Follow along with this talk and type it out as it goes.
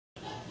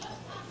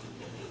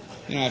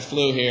I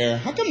flew here.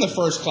 How come the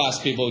first class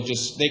people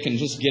they can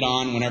just get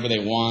on whenever they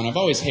want? I've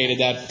always hated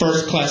that.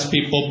 First class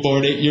people,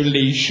 board at your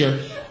leisure.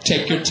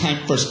 Take your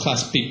time, first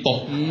class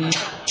people.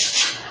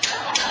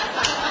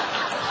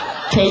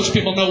 Coach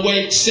people, no,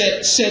 wait,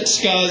 sit,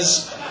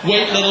 scuzz.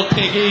 Wait, little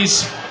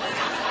piggies.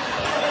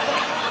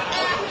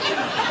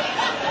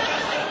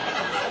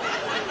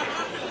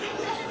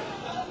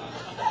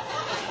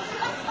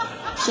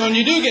 So when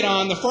you do get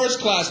on, the first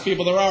class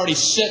people, they're already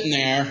sitting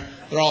there.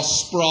 They're all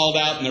sprawled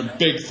out in their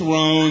big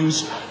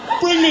thrones.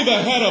 Bring me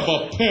the head of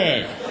a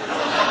pig.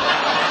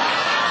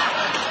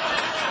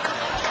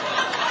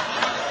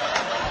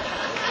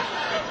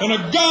 And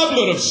a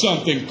goblet of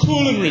something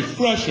cool and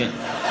refreshing.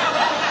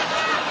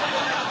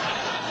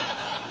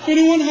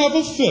 Anyone have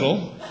a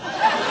fiddle?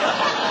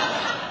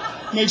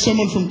 Make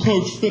someone from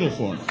Coach fiddle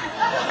for me.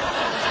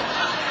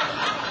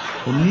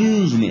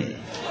 Amuse me.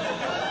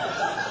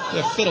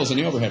 They have fiddles in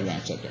the overhead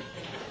racks up there.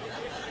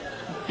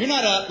 You're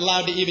not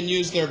allowed to even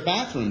use their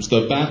bathrooms.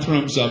 The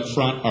bathrooms up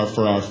front are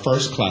for our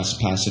first class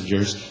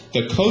passengers.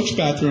 The coach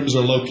bathrooms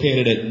are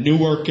located at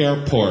Newark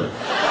Airport.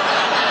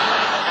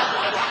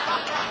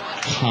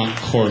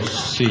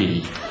 Concourse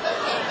C.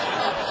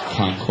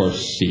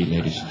 Concourse C,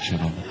 ladies and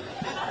gentlemen.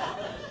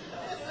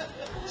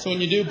 So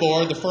when you do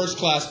board, the first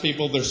class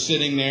people, they're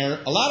sitting there.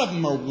 A lot of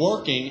them are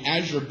working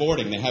as you're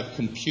boarding. They have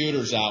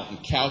computers out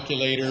and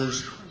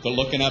calculators. They're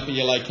looking up at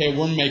you like, hey,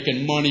 we're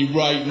making money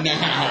right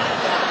now.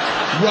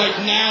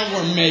 Right now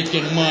we're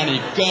making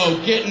money. Go,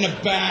 get in the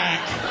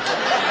back.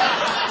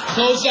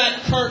 Close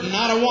that curtain.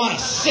 I don't want to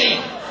see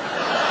it.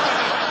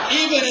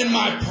 Even in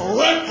my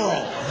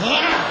peripheral.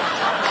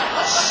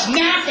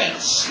 Snap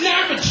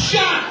it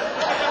shut.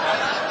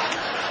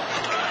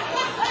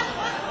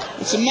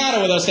 What's the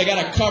matter with us? They got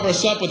to cover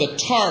us up with a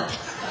tarp.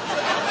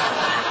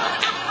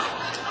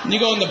 And you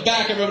go in the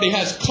back, everybody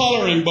has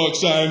coloring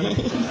books on.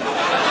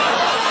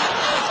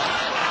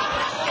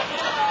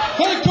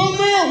 Hey, come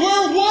here,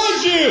 where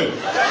was you?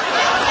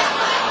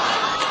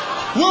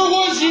 Where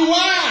was you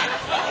at?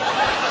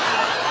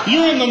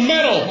 You're in the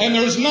middle, and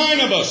there's 9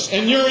 of us,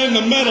 and you're in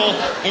the middle,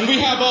 and we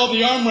have all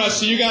the armrests,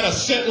 so you gotta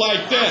sit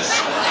like this.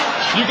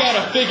 You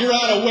gotta figure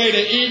out a way to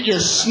eat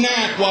your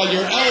snack while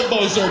your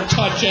elbows are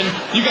touching.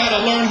 You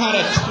gotta learn how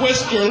to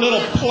twist your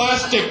little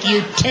plastic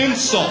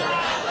utensil.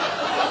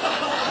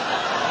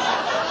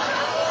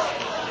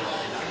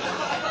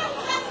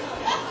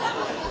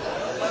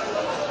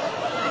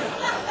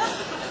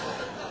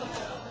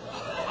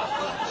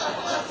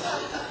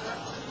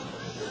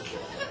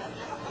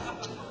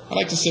 I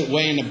like to sit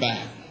way in the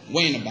back.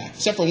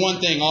 Except for one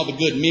thing, all the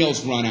good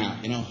meals run out,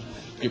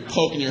 You're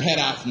poking your head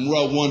out from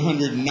row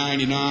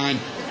 199.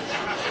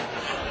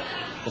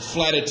 The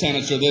flight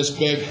attendants are this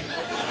big.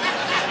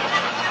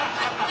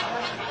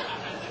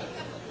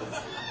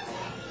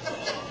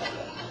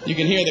 You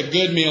can hear the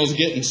good meals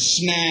getting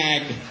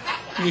snagged.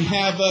 We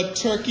have a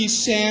turkey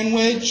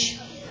sandwich,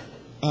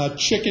 a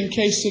chicken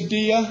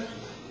quesadilla,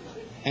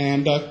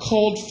 and a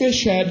cold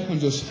fish head. I'm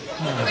just...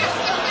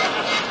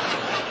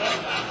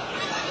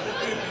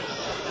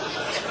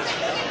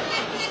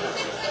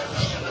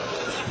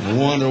 I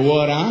wonder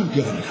what I'm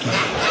gonna get.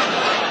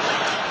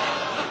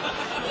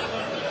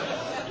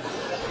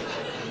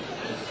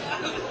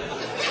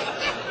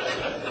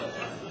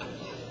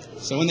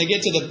 So when they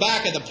get to the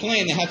back of the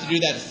plane, they have to do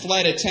that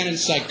flight attendant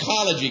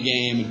psychology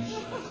game and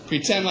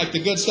pretend like the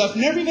good stuff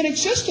never even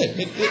existed.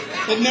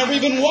 It never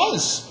even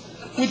was.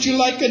 Would you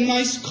like a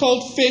nice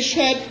cold fish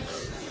head?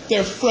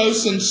 They're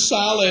frozen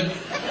solid,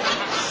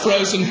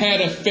 frozen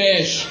head of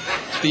fish.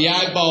 The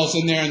eyeballs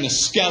in there and the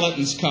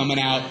skeleton's coming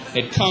out.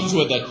 It comes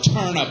with a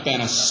turnip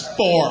and a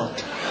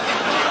spork.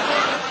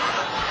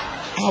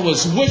 I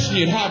was wishing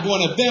you'd have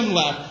one of them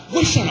left.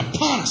 Wishing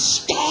upon a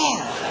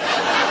star.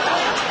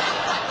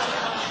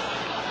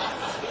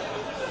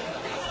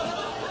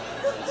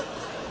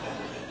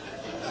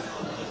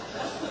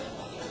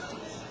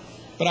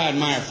 But I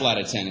admire flight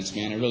attendants,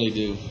 man. I really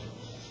do.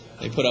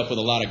 They put up with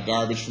a lot of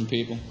garbage from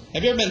people.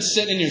 Have you ever been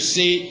sitting in your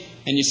seat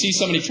and you see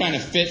somebody trying to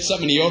fit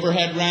something in the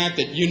overhead rack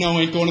that you know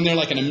ain't going in there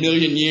like in a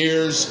million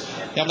years?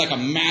 You have like a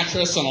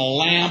mattress and a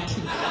lamp.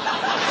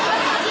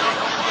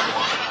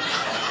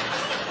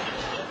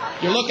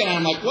 You're looking at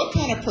him like, what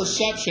kind of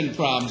perception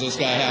problems does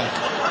this guy have?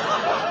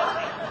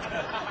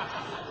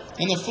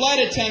 And the flight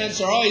attendants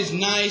are always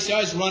nice. They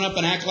always run up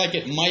and act like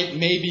it might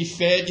maybe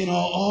fit.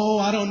 Oh,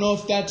 I don't know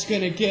if that's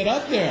going to get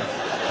up there.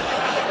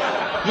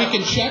 We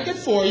can check it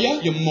for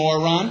you, you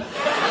moron.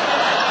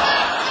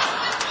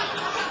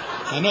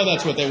 I know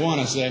that's what they want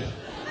to say.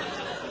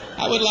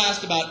 I would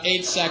last about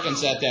 8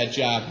 seconds at that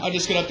job. I'll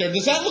just get up there.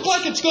 Does that look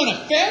like it's going to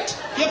fit?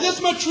 You have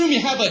this much room,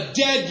 you have a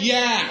dead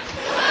yak.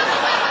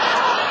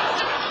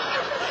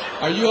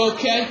 Are you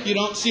okay? You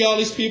don't see all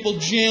these people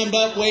jammed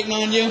up waiting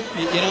on you?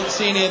 You don't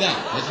see any of that,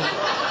 is it?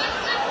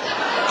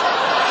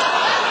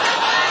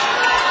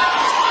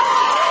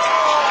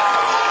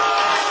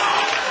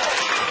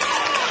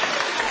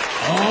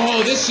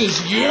 Oh, this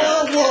is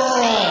your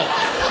world.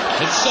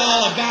 It's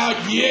all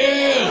about you.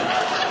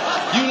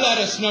 You let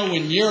let us know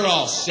when you're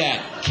all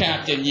set,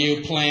 Captain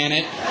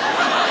U-Planet.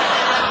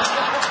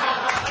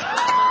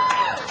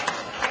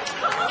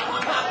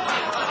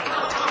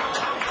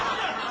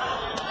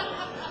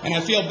 And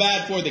I feel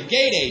bad for the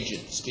gate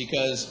agents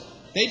because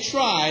they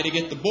try to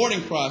get the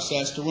boarding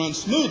process to run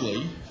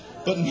smoothly,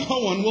 but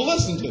no one will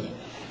listen to them.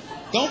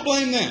 Don't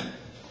blame them.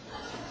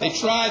 They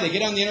try, they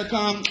get on the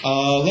intercom.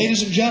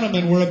 Ladies and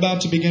gentlemen, we're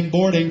about to begin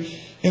boarding.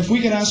 If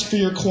we could ask for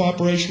your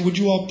cooperation, would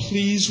you all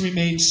please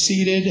remain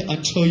seated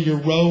until your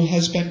row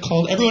has been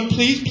called? Everyone,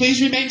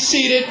 please remain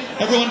seated.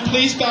 Everyone,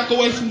 please back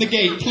away from the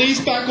gate. Please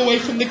back away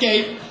from the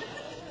gate.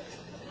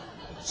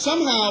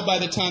 Somehow, by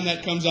the time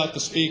that comes out the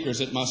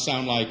speakers, it must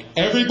sound like,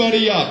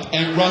 everybody up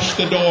and rush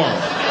the door.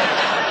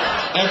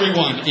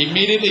 Everyone,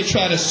 immediately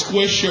try to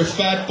squish your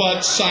fat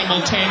butt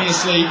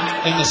simultaneously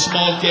in the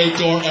small gate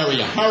door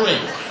area. Hurry.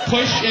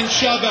 Push and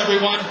shove,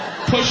 everyone.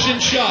 Push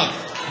and shove.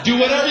 Do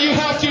whatever you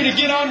have to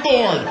get on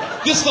board.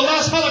 This is the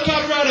last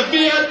helicopter out of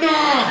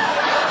Vietnam.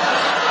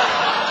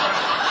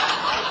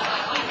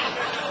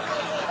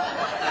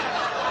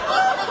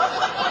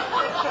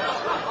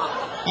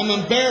 I'm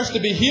embarrassed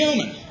to be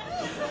human.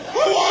 I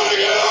want to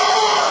get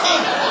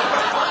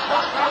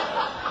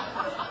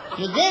on!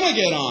 You're gonna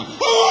get on. I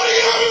want to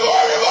get on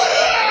before everybody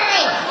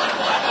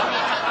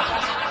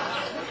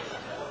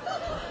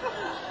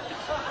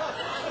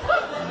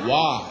else!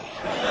 Why?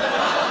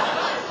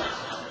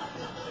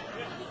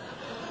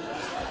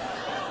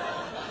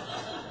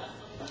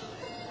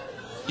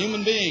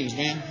 Human beings,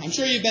 man. I'm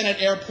sure you've been at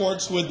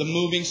airports with the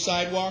moving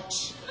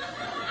sidewalks.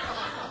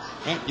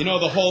 Right? You know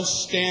the whole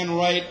stand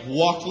right,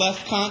 walk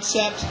left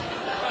concept?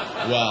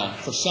 Well,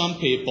 for some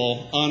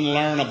people,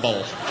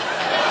 unlearnable.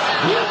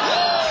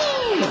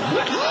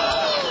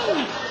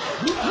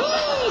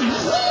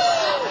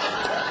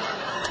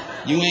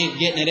 You ain't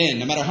getting it in,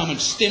 no matter how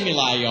much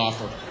stimuli you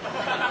offer.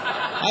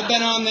 I've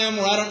been on them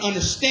where I don't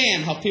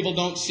understand how people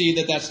don't see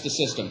that that's the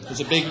system.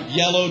 There's a big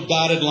yellow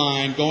dotted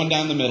line going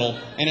down the middle,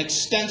 and it's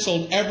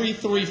stenciled every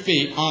 3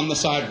 feet on the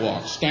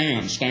sidewalk.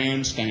 Stand,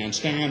 stand, stand,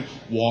 stand,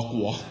 walk,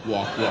 walk,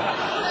 walk,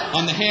 walk.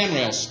 On the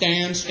handrail,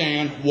 stand,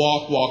 stand,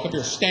 walk, walk. Up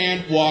here,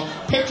 stand, walk.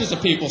 Pictures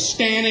of people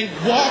standing,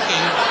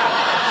 walking,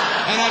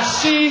 and I've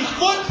seen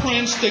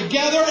footprints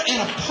together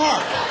and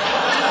apart.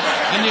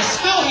 And you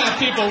still have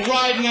people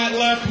riding that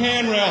left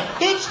handrail.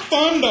 It's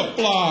fun to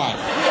fly.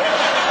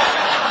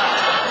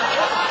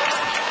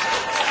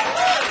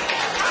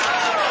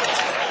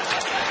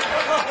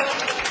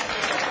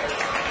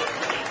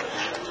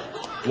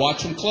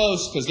 Watch them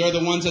close, because they're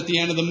the ones at the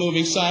end of the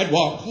moving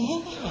sidewalk.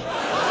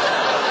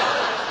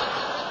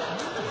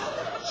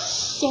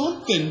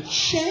 Something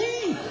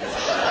changed.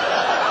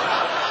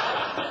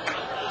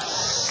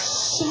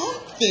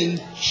 Something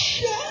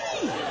changed.